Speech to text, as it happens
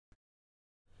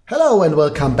Hello and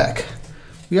welcome back.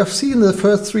 We have seen in the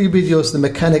first three videos the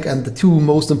mechanic and the two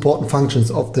most important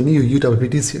functions of the new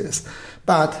UWP-D series,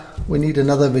 but we need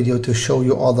another video to show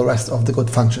you all the rest of the good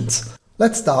functions.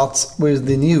 Let's start with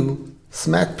the new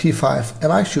SMAT P5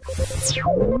 MI shoe.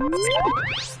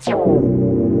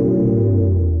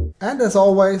 And as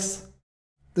always,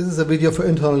 this is a video for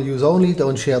internal use only.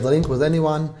 Don't share the link with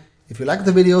anyone. If you like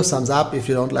the video, thumbs up. If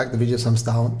you don't like the video, thumbs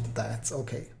down. That's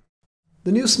okay.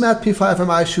 The new SMAT P5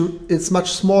 MI shoe is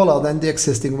much smaller than the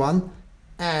existing one,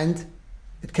 and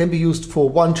it can be used for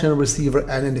one channel receiver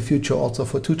and in the future also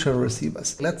for two channel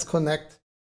receivers. Let's connect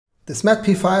the SMAT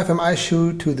P5 MI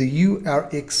shoe to the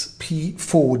UWP-D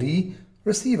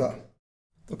receiver.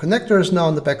 The connector is now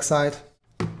on the back side.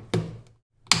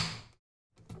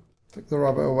 Take the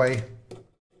rubber away,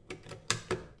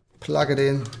 plug it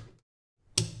in,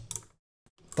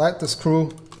 tighten the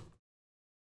screw,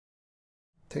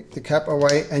 take the cap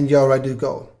away, and you're ready to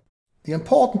go. The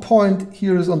important point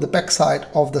here is on the back side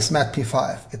of the SMAT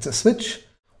P5. It's a switch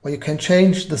where you can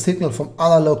change the signal from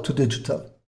analog to digital.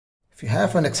 If you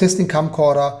have an existing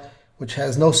camcorder which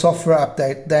has no software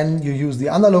update, then you use the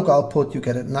analog output, you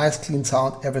get a nice clean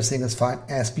sound, everything is fine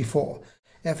as before.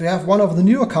 If you have one of the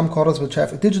newer camcorders which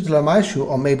have a digital MI shoe,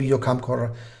 or maybe your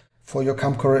camcorder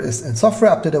is in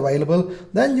software update available,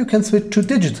 then you can switch to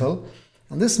digital.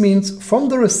 And this means from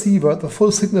the receiver, the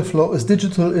full signal flow is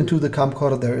digital into the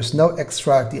camcorder. There is no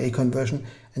extra DA conversion,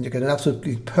 and you get an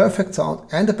absolutely perfect sound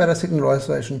and a better signal noise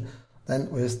ratio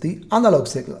than with the analog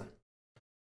signal.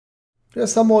 There are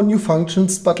some more new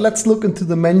functions, but let's look into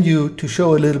the menu to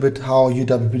show a little bit how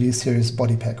UWP-D series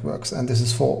body pack works. And this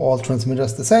is for all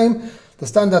transmitters the same. The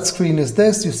standard screen is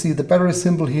this. You see the battery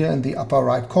symbol here in the upper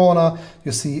right corner.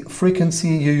 You see frequency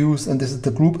you use, and this is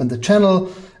the group and the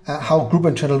channel. How group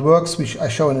and channel works, which I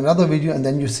show in another video, and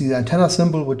then you see the antenna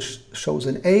symbol which shows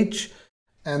an H,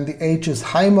 and the H is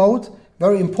high mode.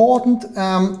 Very important,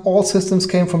 all systems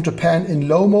came from Japan in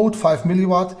low mode, 5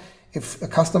 milliwatt. If a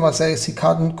customer says he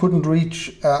couldn't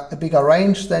reach a bigger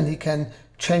range, then he can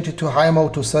change it to high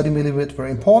mode to 30 milliwatt,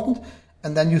 very important.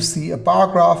 And then you see a bar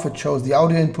graph which shows the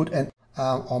audio input and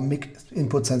or mic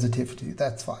input sensitivity.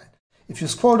 That's fine. If you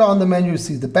scroll down the menu, you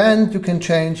see the band you can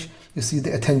change. You see the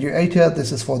attenuator.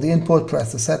 This is for the input.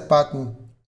 Press the set button.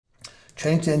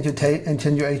 Change the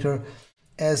attenuator.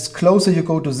 As closer you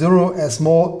go to 0, as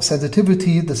more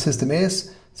sensitivity the system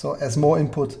is. So as more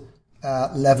input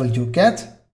level you get.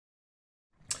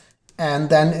 And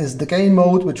then is the gain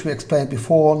mode, which we explained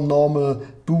before, normal,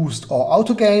 boost or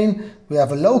auto gain. We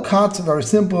have a low cut, very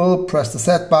simple. Press the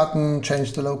set button,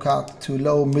 change the low cut to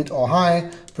low, mid or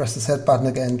high. Press the set button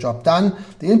again, job done.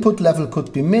 The input level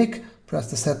could be mic. Press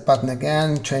the set button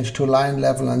again, change to line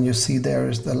level, and you see there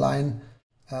is the line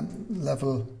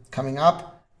level coming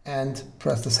up. And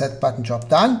press the set button, job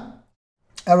done.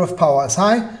 RF power is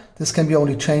high. This can be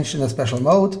only changed in a special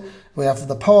mode. We have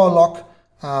the power lock.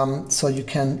 So you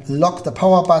can lock the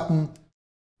power button,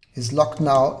 is locked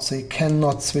now, so you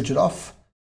cannot switch it off.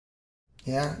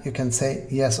 Yeah, you can say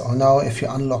yes or no if you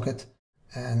unlock it,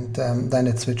 and then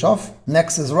it switch off.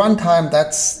 Next is runtime.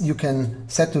 That's you can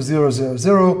set to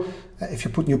 000 if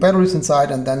you put new batteries inside,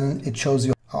 and then it shows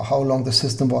you how long the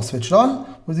system was switched on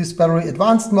with this battery.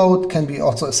 Advanced mode can be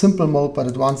also a simple mode, but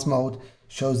advanced mode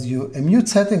shows you a mute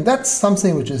setting. That's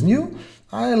something which is new.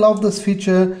 I love this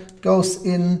feature. Goes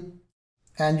in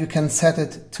and you can set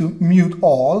it to mute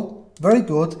all. Very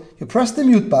good. You press the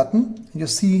mute button, and you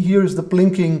see here is the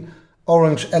blinking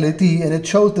orange LED, and it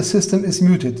shows the system is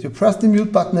muted. You press the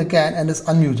mute button again and it's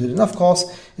unmuted. And of course,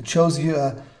 it shows you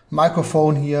a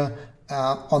microphone here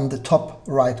on the top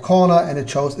right corner, and it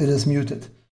shows it is muted.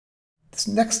 This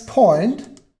next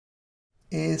point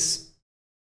is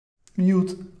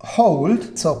mute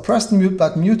hold. So press the mute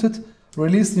button, muted,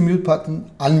 release the mute button,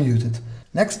 unmuted.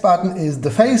 Next button is the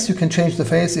phase. You can change the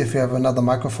phase if you have another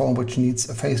microphone which needs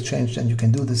a phase change, then you can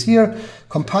do this here.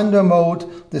 Compounder mode,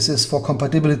 this is for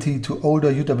compatibility to older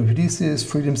UWP-D series,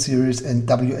 Freedom series and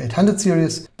W800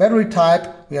 series. Battery type,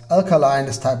 we have alkaline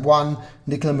is type 1,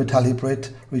 nickel metal hybrid,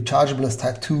 rechargeable is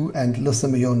type 2, and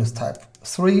lithium ion is type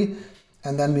 3.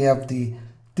 And then we have the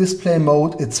display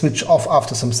mode, it switches off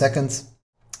after some seconds,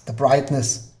 the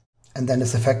brightness, and then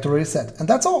it's a factory reset. And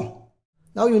that's all.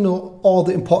 Now you know all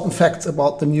the important facts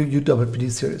about the new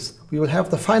UWP-D series. We will have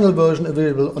the final version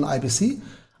available on IBC.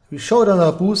 We show it on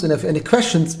our booth, and if you have any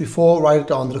questions before, write it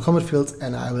down in the comment fields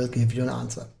and I will give you an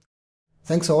answer.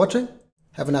 Thanks for watching,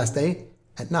 have a nice day,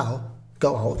 and now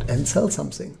go out and sell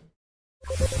something.